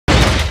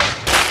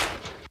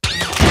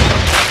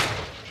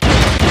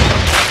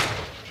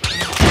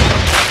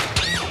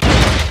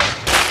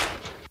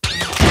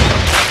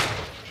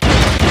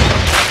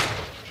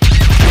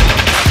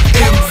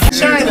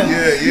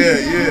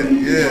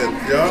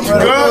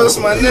Yo, it's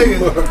my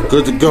nigga.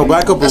 Good to go.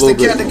 Back up a little bit.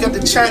 That's the cat that got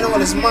the China on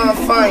his mind,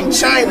 fine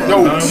China.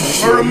 Yo,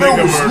 Murder Mill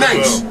was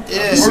nice.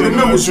 Yeah. Murder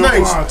Mill was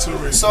nice.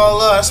 It's all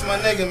love. That's my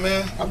nigga,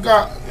 man. I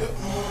got.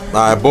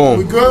 Alright, boom.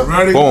 We good?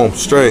 Ready? Boom,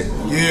 straight.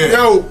 Yeah.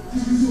 Yo,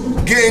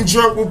 getting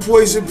drunk with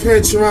Poison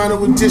Pen,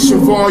 Toronto edition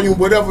volume,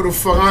 whatever the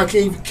fuck. I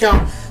can't even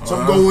count. So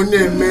I'm going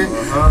in, man.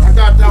 I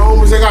got the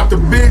homies, I got the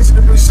bigs and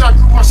the big shot.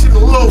 My shit a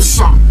little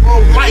something, a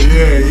little light.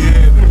 Yeah.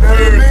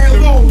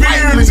 The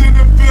beards in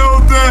the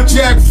building.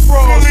 Jack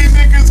Frost. Philly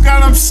niggas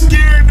got them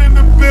scared in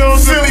the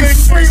building. Philly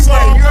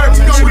Freeway. You already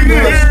know what it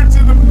is. Beards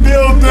in the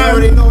building. You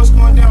already know what's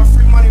going down.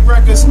 Free Money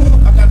Records.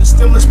 I got the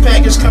stimulus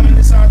package coming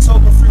this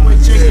October. Freeway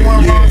Jake, you know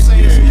what I'm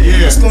saying?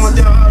 It's going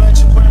down. I'll let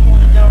you put it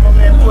down, my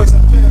man Poison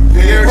Pen.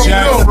 Yeah,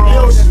 Jack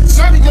Frost.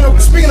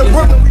 Speaking of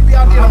Brooklyn, we be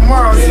out there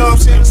tomorrow, you know what I'm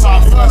saying? It's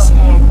all us.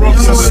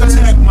 Brooklyn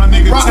Tech, my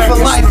nigga. Rock Tech for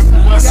is life.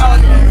 from West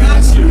Side.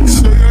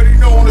 So you already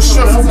know on the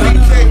shuffle,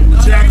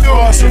 BK. Jack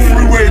Frost and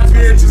Freeway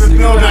Beards in the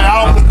building.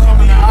 Album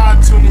coming to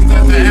iTunes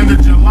at the end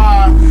of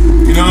July.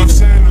 You know what I'm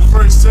saying? The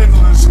first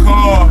single is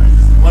called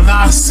When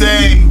I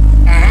Say.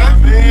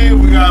 Man,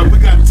 we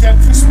got Tech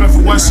from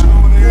Smith Wesson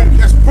over there.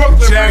 That's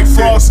Brooklyn. Jack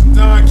Frost and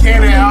Don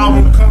Cannon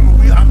album coming.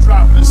 I'm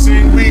dropping the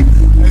same week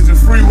as the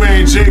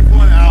Freeway and Jake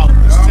One album.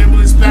 The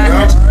stimulus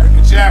package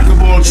and Jack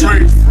of all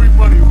trades. Free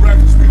Money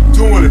Records. We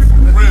doing it for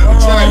real.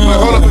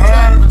 Hold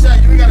up,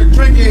 Jack. You ain't got a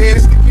drink in here.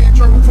 This is getting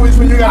drunk with Poison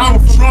Pen. You got.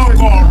 I'm drunk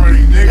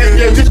already, nigga.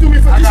 Yeah, just do me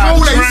for I this. got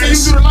You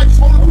drinks. do it like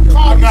hold up the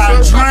car. I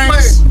got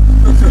drinks.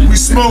 We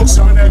smoked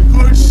some of that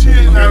good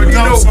shit. I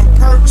done some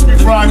perks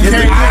before I came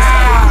in.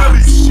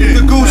 Shit.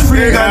 The goose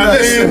free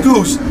got Yeah, that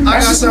goose.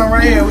 I got something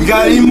right here. You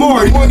got any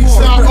more? Money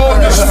shot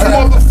on this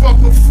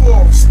motherfucker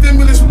for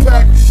stimulus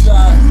package.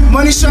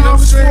 Money shot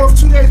off the 4th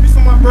 2 days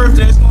before my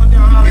birthday. It's going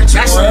down.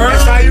 That's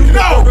how you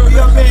know.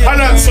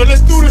 So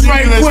let's do this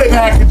right quick.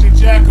 Package and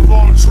Jack of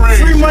all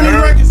trades. Free Money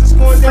Records is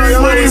going down. Free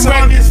Y'all Money know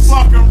what Records,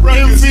 fucking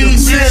records.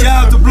 Shout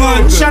out to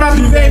Blunt. Shout out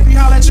to Baby,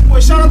 holla at your boy.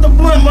 Shout out to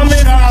Blunt, my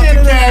man. Shout out to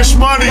Canada. Cash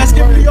Money. Let's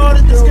give me all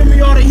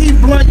the heat,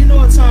 Blunt. You know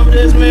what time it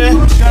is,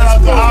 man. Shout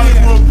out to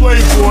Hollywood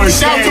Playboy.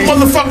 Shout out to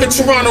motherfucking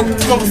Toronto,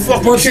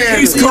 motherfucking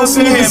Canada. East Coast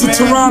niggas in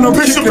Toronto.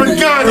 Bishop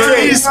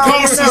Brigante. East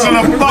Coast is in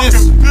a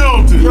fucking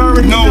building. You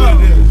already know.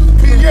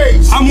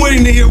 PAs. I'm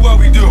waiting to hear what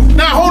we do.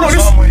 Now hold on,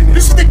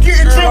 this is the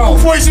getting drunk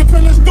with Poison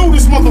Pen. Let's do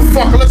this,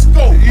 motherfucker. Let's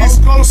go.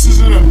 East Coast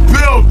is in a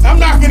building. I'm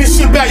knocking this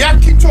shit back. Y'all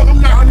keep talking.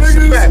 I'm knocking this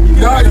shit back.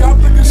 Y'all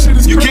think this shit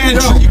is You can't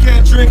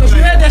drink.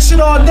 You had that shit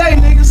all day,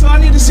 nigga, so I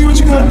need to see what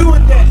you gonna do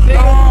with that,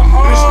 nigga.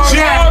 It's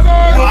Jack.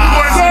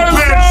 Poison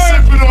Pen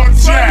sipping on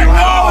Jack.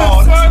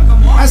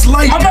 That's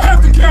light. I'm gonna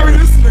have to carry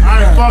this nigga.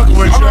 I ain't fucking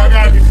with you. I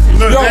got you.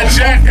 Look, that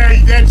Jack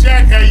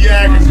had you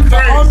acting crazy.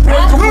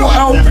 Unbreakable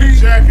LP.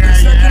 Jack had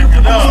you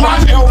acting up.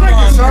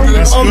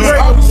 That's good. I'm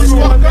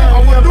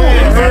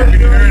happy to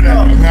hear that.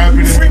 I'm happy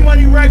to Free hear that.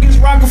 Money Records,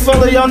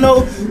 Rockefeller, y'all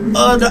know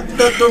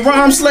the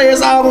Rhyme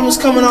Slayers album is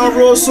coming out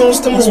real soon,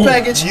 stimulus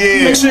package.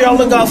 Yeah. Make sure y'all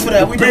look out for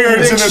that. We doing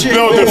Beards big in the shit,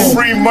 building, man.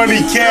 free money,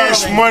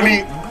 cash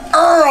money,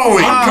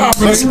 early.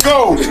 Let's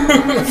go.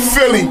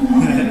 Philly,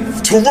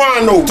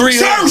 Toronto,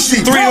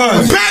 Jersey,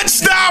 300.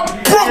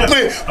 Bed-Stuy,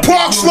 Brooklyn,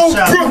 Park Slope,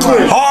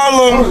 Brooklyn,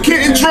 Harlem.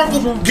 Getting drunk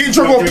on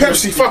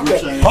Pepsi. Fuck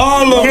that.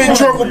 Harlem. Getting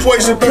drunk with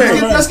Poison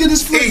Pen. Let's get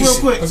this flip real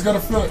quick. Let's get a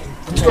flip.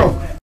 Let's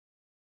go.